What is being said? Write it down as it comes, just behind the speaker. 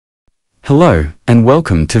Hello, and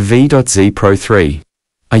welcome to V.Z Pro 3.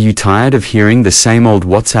 Are you tired of hearing the same old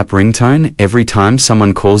WhatsApp ringtone every time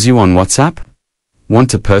someone calls you on WhatsApp?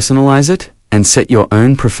 Want to personalize it and set your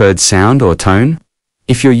own preferred sound or tone?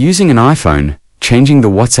 If you're using an iPhone, changing the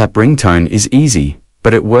WhatsApp ringtone is easy,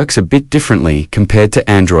 but it works a bit differently compared to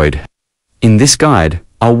Android. In this guide,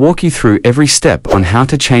 I'll walk you through every step on how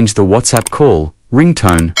to change the WhatsApp call,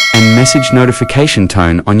 ringtone, and message notification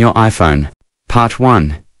tone on your iPhone. Part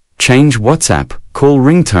 1. Change WhatsApp call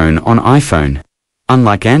ringtone on iPhone.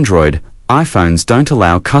 Unlike Android, iPhones don't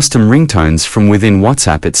allow custom ringtones from within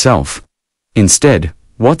WhatsApp itself. Instead,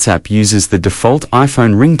 WhatsApp uses the default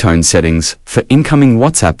iPhone ringtone settings for incoming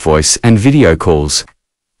WhatsApp voice and video calls.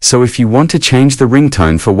 So if you want to change the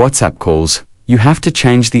ringtone for WhatsApp calls, you have to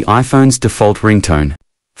change the iPhone's default ringtone.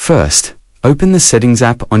 First, open the Settings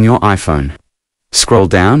app on your iPhone. Scroll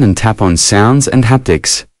down and tap on Sounds and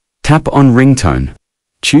Haptics. Tap on Ringtone.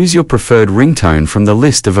 Choose your preferred ringtone from the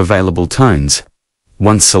list of available tones.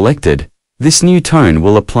 Once selected, this new tone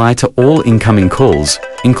will apply to all incoming calls,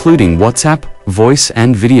 including WhatsApp, voice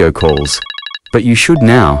and video calls. But you should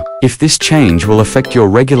know if this change will affect your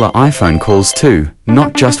regular iPhone calls too,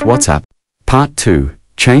 not just WhatsApp. Part 2.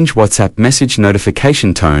 Change WhatsApp message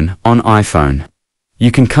notification tone on iPhone.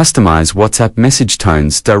 You can customize WhatsApp message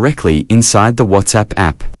tones directly inside the WhatsApp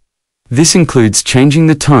app. This includes changing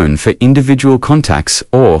the tone for individual contacts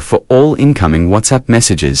or for all incoming WhatsApp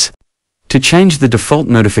messages. To change the default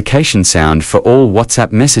notification sound for all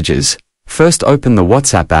WhatsApp messages, first open the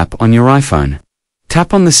WhatsApp app on your iPhone.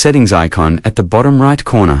 Tap on the settings icon at the bottom right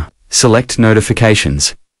corner, select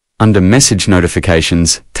Notifications. Under Message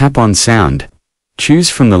Notifications, tap on Sound. Choose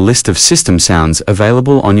from the list of system sounds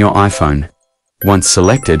available on your iPhone. Once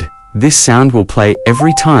selected, this sound will play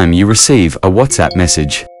every time you receive a WhatsApp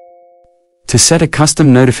message. To set a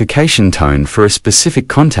custom notification tone for a specific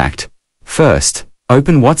contact, first,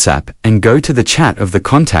 open WhatsApp and go to the chat of the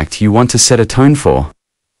contact you want to set a tone for.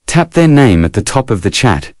 Tap their name at the top of the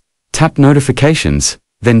chat. Tap Notifications,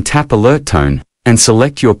 then tap Alert Tone, and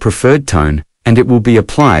select your preferred tone, and it will be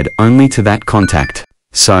applied only to that contact.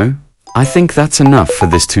 So, I think that's enough for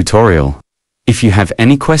this tutorial. If you have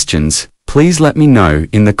any questions, please let me know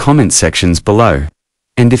in the comment sections below.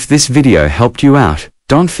 And if this video helped you out,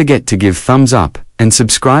 don't forget to give thumbs up and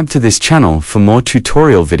subscribe to this channel for more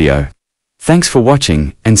tutorial video. Thanks for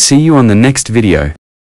watching and see you on the next video.